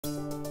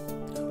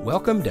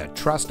Welcome to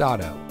Trust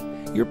Auto,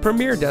 your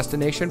premier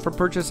destination for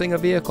purchasing a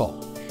vehicle.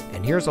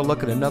 And here's a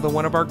look at another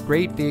one of our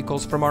great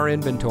vehicles from our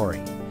inventory.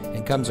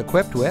 And comes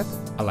equipped with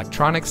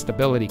electronic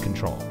stability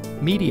control,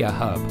 media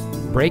hub,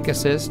 brake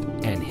assist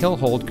and hill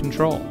hold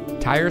control,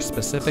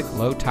 tire-specific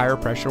low tire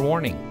pressure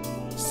warning,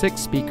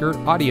 6-speaker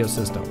audio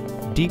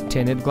system, deep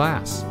tinted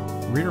glass,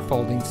 rear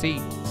folding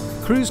seat,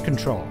 cruise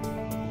control,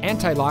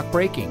 anti-lock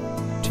braking,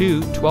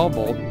 two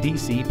 12-volt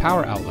DC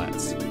power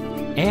outlets,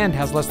 and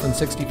has less than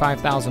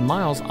 65,000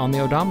 miles on the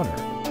odometer.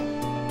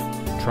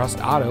 Trust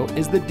Auto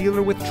is the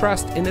dealer with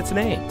trust in its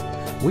name.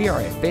 We are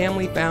a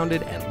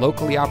family-founded and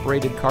locally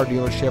operated car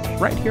dealership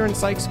right here in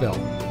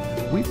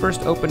Sykesville. We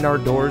first opened our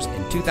doors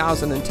in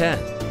 2010,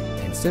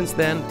 and since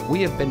then,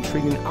 we have been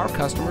treating our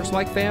customers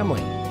like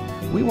family.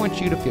 We want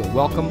you to feel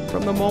welcome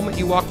from the moment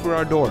you walk through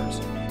our doors,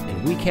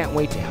 and we can't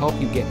wait to help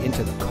you get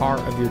into the car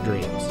of your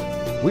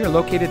dreams. We are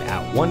located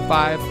at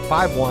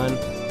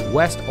 1551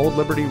 West Old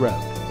Liberty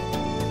Road.